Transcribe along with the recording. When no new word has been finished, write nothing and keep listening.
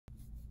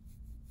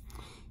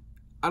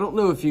I don't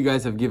know if you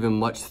guys have given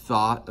much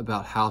thought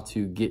about how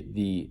to get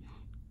the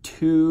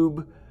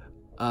tube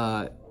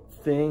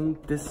thing,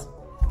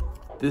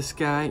 this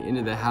guy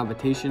into the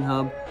habitation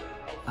hub.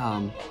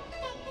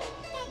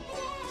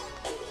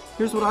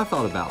 Here's what I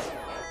thought about.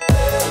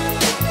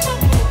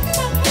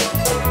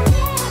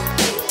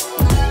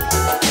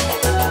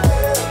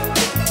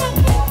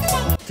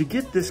 To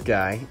get this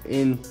guy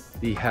in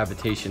the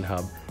habitation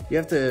hub, you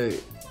have to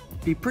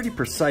be pretty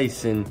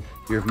precise in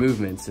your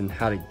movements and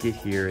how to get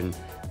here. And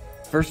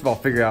first of all,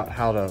 figure out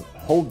how to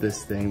hold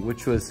this thing,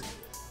 which was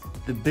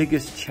the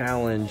biggest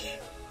challenge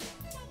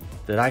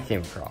that I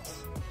came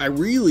across. I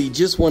really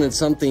just wanted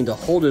something to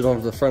hold it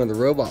onto the front of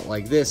the robot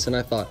like this, and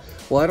I thought,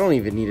 well, I don't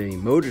even need any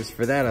motors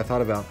for that. I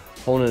thought about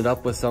holding it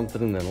up with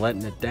something and then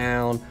letting it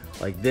down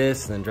like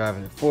this and then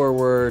driving it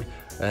forward.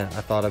 And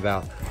I thought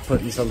about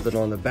putting something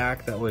on the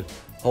back that would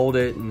hold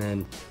it and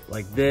then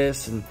like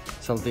this and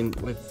something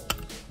with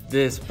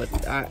this, but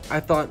I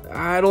thought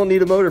I don't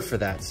need a motor for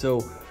that.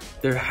 So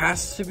there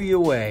has to be a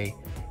way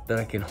that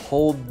I can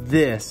hold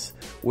this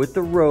with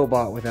the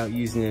robot without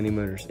using any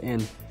motors.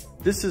 And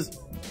this is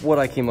what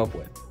I came up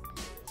with.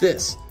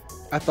 This,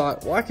 I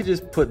thought, well, I could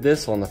just put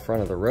this on the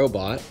front of the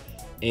robot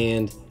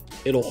and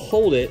it'll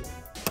hold it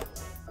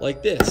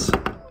like this.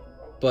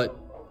 But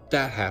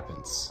that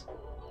happens,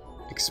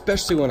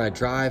 especially when I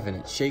drive and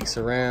it shakes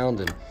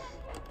around and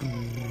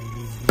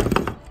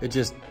it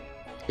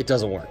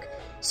doesn't work.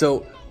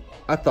 So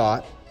I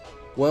thought,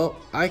 well,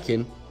 I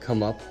can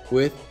come up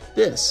with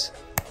this.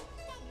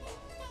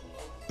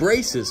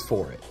 Braces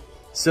for it.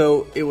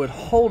 So it would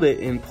hold it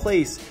in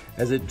place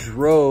as it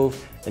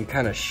drove and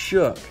kind of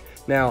shook.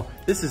 Now,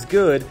 this is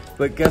good,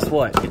 but guess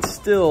what? It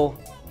still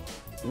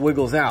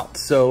wiggles out.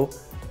 So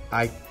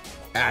I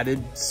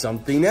added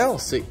something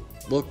else. It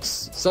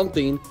looks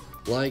something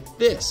like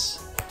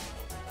this.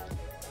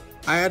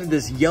 I added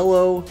this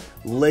yellow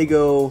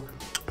Lego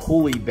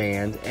pulley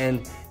band,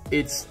 and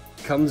it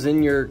comes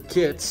in your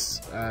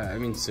kits.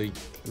 So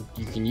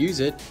you can use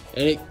it,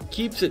 and it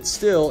keeps it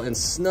still and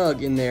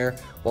snug in there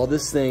while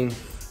this thing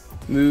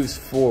moves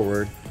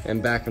forward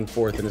and back and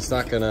forth, and it's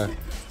not gonna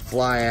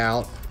fly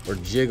out or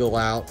jiggle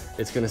out.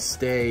 It's gonna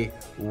stay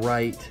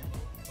right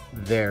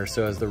there.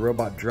 So as the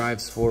robot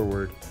drives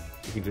forward,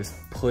 you can just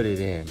put it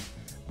in.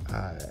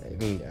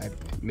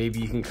 Maybe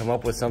you can come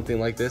up with something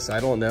like this. I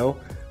don't know.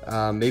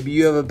 Maybe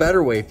you have a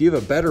better way. If you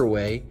have a better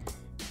way,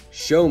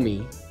 show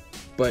me.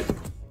 But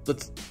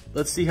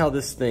let's see how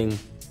this thing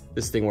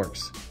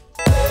works.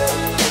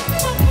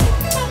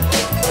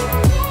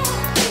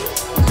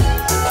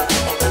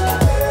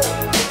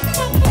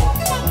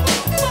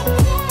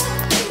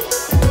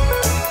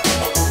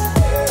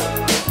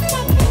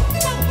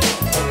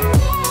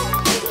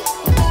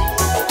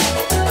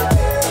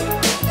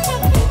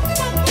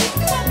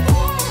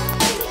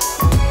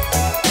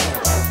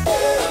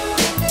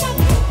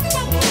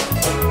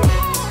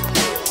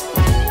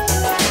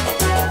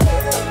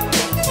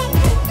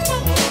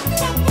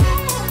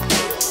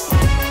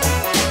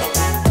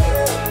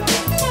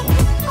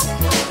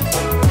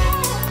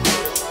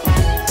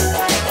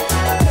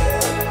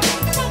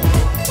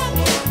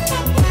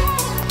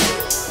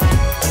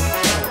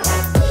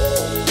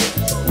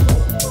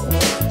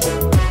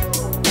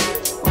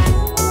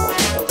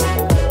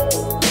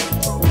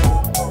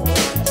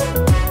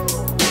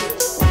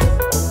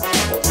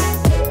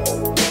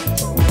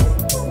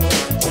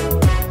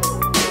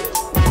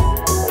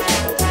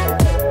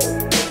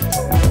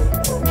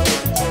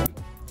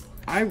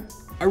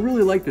 I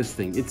really like this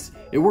thing.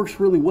 It works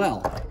really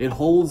well. It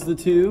holds the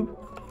tube.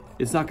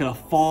 It's not gonna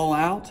fall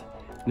out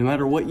no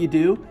matter what you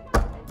do.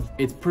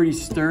 It's pretty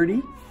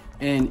sturdy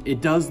and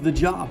it does the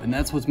job, and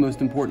that's what's most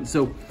important.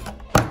 So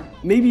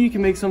maybe you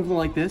can make something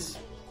like this.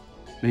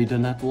 Maybe it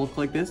doesn't have to look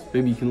like this.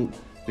 Maybe you can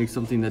make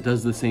something that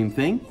does the same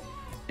thing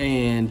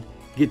and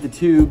get the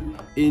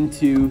tube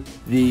into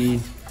the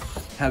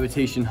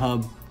habitation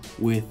hub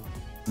with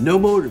no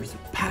motors,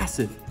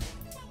 passive,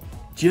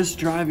 just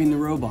driving the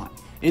robot.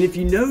 And if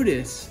you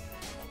notice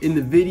in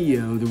the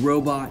video, the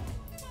robot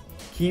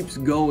keeps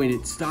going.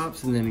 It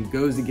stops and then it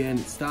goes again.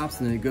 It stops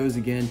and then it goes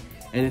again.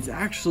 And it's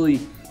actually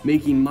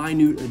making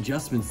minute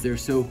adjustments there.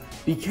 So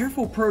be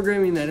careful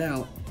programming that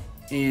out,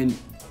 and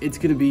it's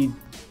gonna be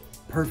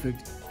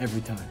perfect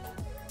every time.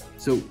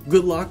 So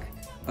good luck.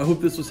 I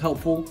hope this was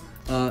helpful.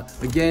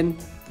 Again,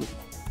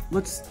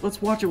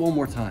 let's watch it one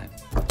more time.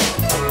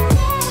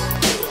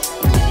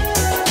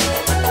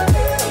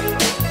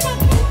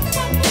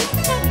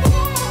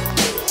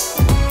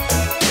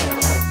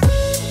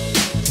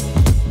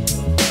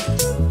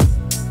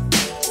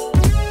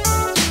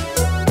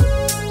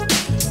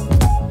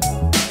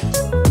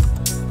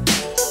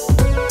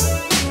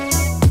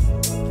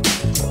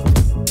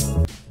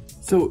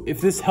 So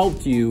if this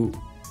helped you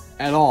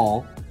at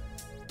all,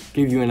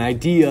 gave you an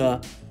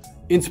idea,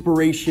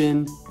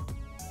 inspiration,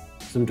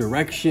 some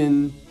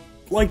direction,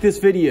 like this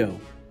video.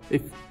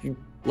 If you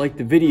like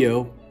the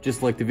video,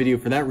 just like the video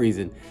for that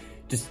reason.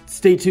 Just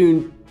stay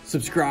tuned,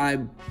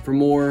 subscribe for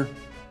more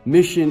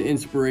mission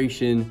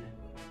inspiration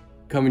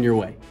coming your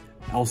way.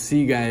 I'll see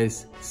you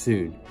guys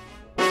soon.